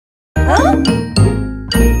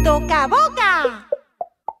Tocaboca.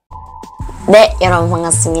 네, 여러분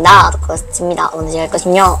반갑습니다. 토카고스트입니다. 오늘 제가 할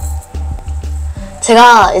것은요,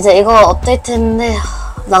 제가 이제 이거 업데이트 했는데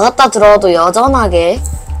나갔다 들어와도 여전하게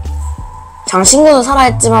장신구는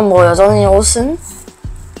살아있지만 뭐 여전히 옷은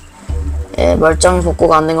멀쩡히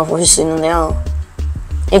복구가 안 된 걸 보실 수 있는데요.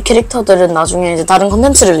 이 캐릭터들은 나중에 이제 다른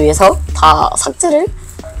컨텐츠를 위해서 다 삭제를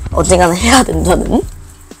언젠가는 해야 된다는.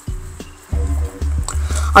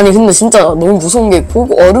 아니 근데 진짜 너무 무서운 게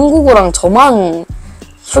어른 고고랑 저만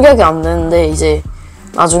출격이 안 되는데, 이제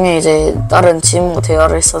나중에 이제 다른 지인과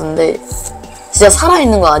대화를 했었는데 진짜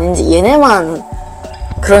살아있는 거 아닌지, 얘네만,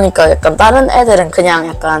 그러니까 약간 다른 애들은 그냥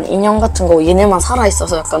약간 인형 같은 거, 얘네만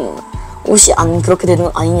살아있어서 약간 옷이 안 그렇게 되는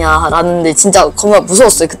거 아니냐라는데 진짜 겁나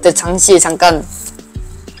무서웠어요. 그때 당시에 잠깐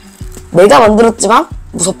내가 만들었지만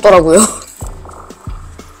무섭더라고요.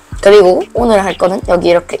 그리고 오늘 할 거는 여기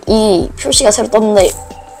이렇게 이 표시가 새로 떴는데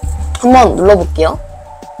한번 눌러볼게요.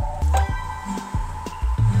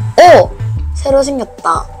 오! 새로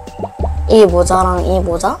생겼다. 이 모자랑 이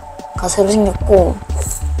모자가 새로 생겼고,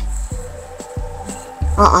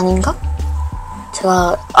 아닌가?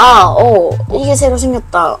 제가 이게 새로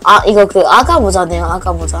생겼다. 이거 그 아가 모자네요.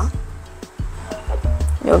 아가 모자.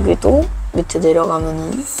 여기도 밑에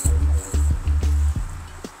내려가면은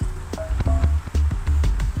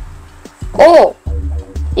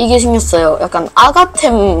이게 생겼어요. 약간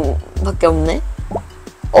아가템밖에 없네.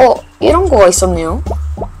 이런 거가 있었네요.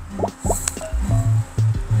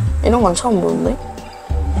 이런 건 처음 보는데.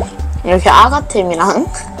 이렇게 아가템이랑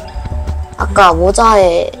아까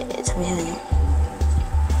모자에, 잠시만요.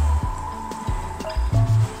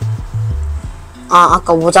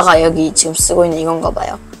 아까 모자가 여기 지금 쓰고 있는 이건가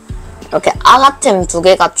봐요. 이렇게 아가템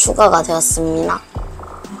 2개가 추가가 되었습니다.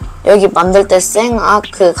 여기 만들 때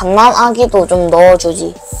그 갓난아기도 좀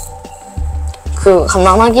넣어주지. 그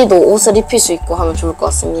갓난아기도 옷을 입힐 수 있고 하면 좋을 것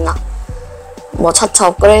같습니다. 뭐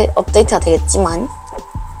차차 업데이트가 되겠지만,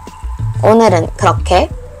 오늘은 그렇게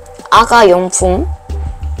아가 용품,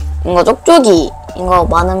 이거 쪽쪽이, 이거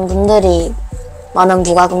많은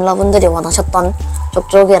부가금러분들이 원하셨던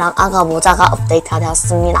쪽쪽이랑 아가 모자가 업데이트가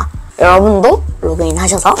되었습니다. 여러분도 로그인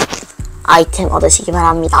하셔서 아이템 얻으시기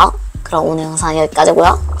바랍니다. 그럼 오늘 영상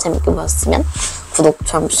여기까지고요. 재밌게 보셨으면 구독,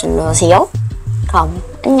 좋아요 눌러주세요. 그럼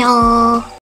안녕.